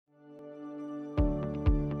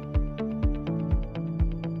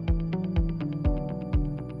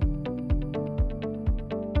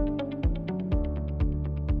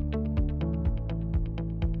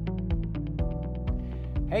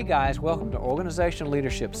Hey guys, welcome to Organizational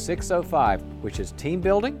Leadership 605, which is team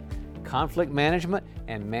building, conflict management,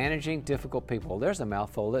 and managing difficult people. There's a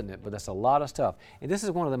mouthful, isn't it? But that's a lot of stuff. And this is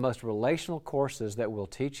one of the most relational courses that we'll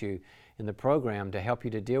teach you in the program to help you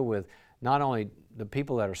to deal with not only the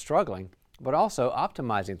people that are struggling, but also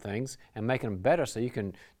optimizing things and making them better so you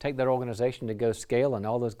can take that organization to go scale and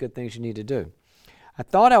all those good things you need to do. I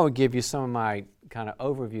thought I would give you some of my kind of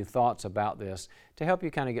overview thoughts about this to help you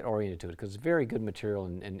kind of get oriented to it, because it's very good material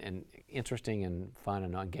and interesting and fun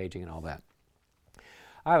and engaging and all that.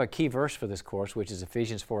 I have a key verse for this course, which is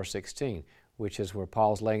Ephesians 4:16, which is where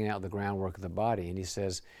Paul's laying out the groundwork of the body, and he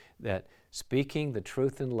says that speaking the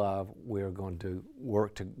truth in love, we're going to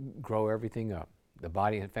work to grow everything up. The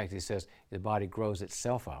body, in fact, he says, the body grows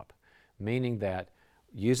itself up, meaning that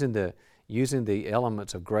using the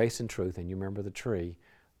elements of grace and truth, and you remember the tree,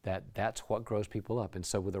 that's what grows people up. And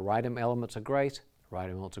so with the right elements of grace, right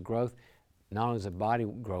elements of growth, not only does the body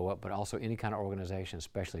grow up, but also any kind of organization,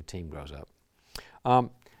 especially team, grows up.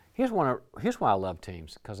 Here's why I love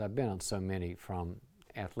teams, because I've been on so many, from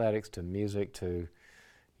athletics to music to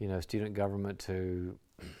student government to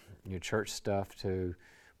church stuff to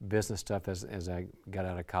business stuff as I got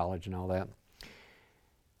out of college and all that.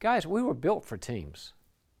 Guys, we were built for teams.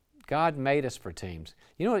 God made us for teams.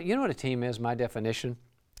 You know what a team is, my definition?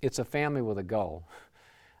 It's a family with a goal.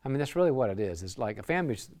 I mean, that's really what it is. It's like a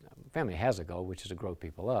family has a goal, which is to grow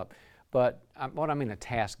people up. But what I mean, a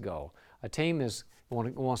task goal. A team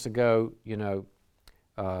wants to go,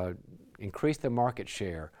 increase their market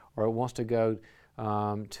share, or it wants to go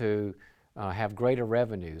to have greater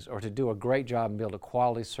revenues, or to do a great job and build a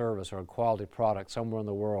quality service or a quality product somewhere in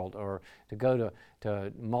the world, or to go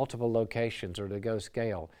to multiple locations, or to go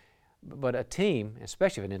scale. But a team,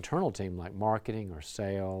 especially an internal team like marketing or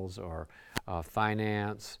sales or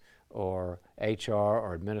finance or HR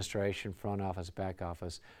or administration, front office, back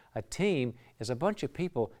office, a team is a bunch of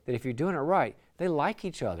people that, if you're doing it right, they like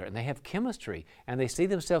each other and they have chemistry and they see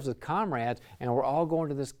themselves as comrades, and we're all going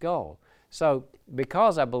to this goal. So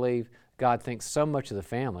because I believe God thinks so much of the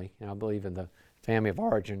family, I believe in the family of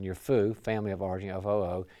origin, your FOO, family of origin,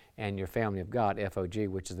 F-O-O, and your family of God, F-O-G,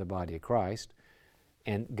 which is the body of Christ.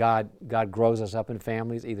 And God grows us up in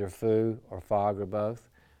families, either FOO or FOG or both.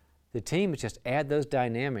 The team is just add those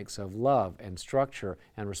dynamics of love and structure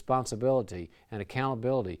and responsibility and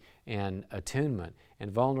accountability and attunement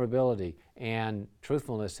and vulnerability and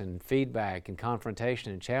truthfulness and feedback and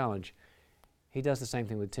confrontation and challenge. He does the same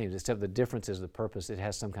thing with teams, except the difference is the purpose. It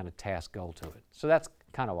has some kind of task goal to it. So that's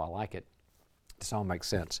kind of why I like it. This all makes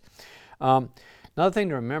sense. Another thing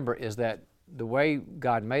to remember is that the way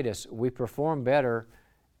God made us, we perform better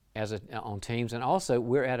on teams, and also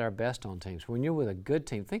we're at our best on teams. When you're with a good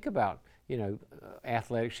team, think about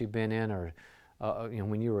athletics you've been in, or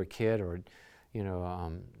when you were a kid, or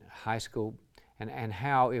high school, and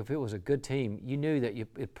how if it was a good team, you knew that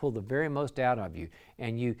it pulled the very most out of you,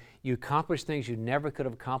 and you accomplished things you never could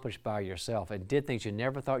have accomplished by yourself, and did things you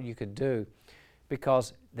never thought you could do,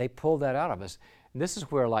 because they pulled that out of us. And this is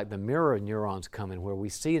where like the mirror neurons come in, where we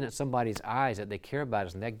see in somebody's eyes that they care about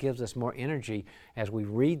us, and that gives us more energy as we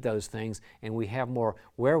read those things, and we have more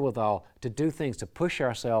wherewithal to do things, to push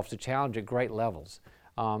ourselves, to challenge at great levels.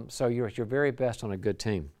 So you're at your very best on a good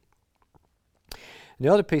team. And the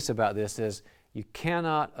other piece about this is you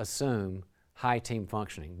cannot assume high team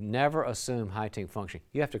functioning. Never assume high team functioning.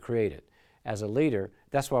 You have to create it. As a leader,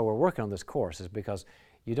 that's why we're working on this course, is because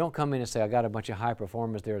you don't come in and say, I got a bunch of high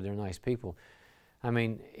performers there, they're nice people. I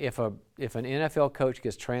mean, if an NFL coach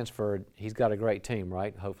gets transferred, he's got a great team,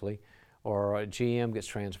 right, hopefully, or a GM gets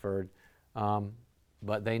transferred,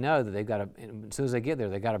 but they know that they've got to, as soon as they get there,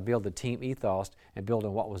 they've got to build the team ethos and build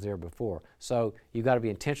on what was there before. So you've got to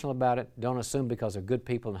be intentional about it. Don't assume because they're good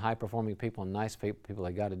people and high-performing people and nice people,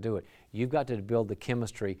 they got to do it. You've got to build the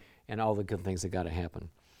chemistry and all the good things that got to happen.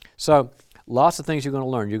 So lots of things you're going to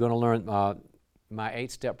learn. You're going to learn my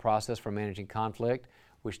 8-step process for managing conflict,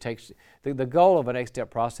 which takes, the goal of an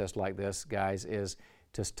 8-step process like this, guys, is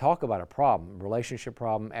to talk about a problem, relationship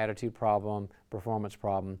problem, attitude problem, performance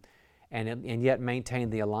problem, and yet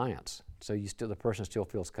maintain the alliance. So the person still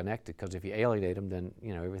feels connected, because if you alienate them, then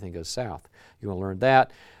everything goes south. You're going to learn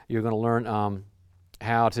that. You're going to learn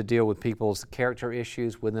how to deal with people's character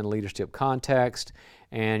issues within a leadership context,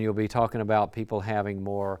 and you'll be talking about people having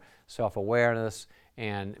more self-awareness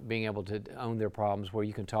and being able to own their problems, where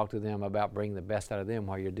you can talk to them about bringing the best out of them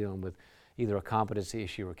while you're dealing with either a competency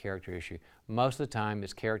issue or a character issue. Most of the time,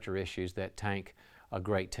 it's character issues that tank a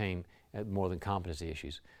great team more than competency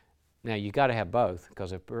issues. Now, you've got to have both,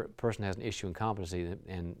 because if a person has an issue in competency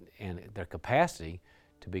and their capacity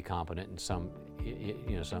to be competent in some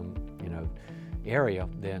area,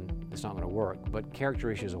 then it's not going to work. But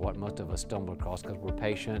character issues are what most of us stumble across because we're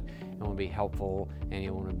patient and want to be helpful and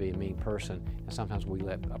you want to be a mean person. And sometimes we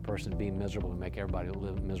let a person be miserable and make everybody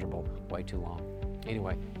live miserable way too long.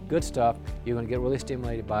 Anyway, good stuff. You're going to get really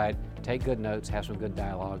stimulated by it. Take good notes, have some good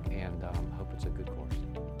dialogue, and hope it's a good course.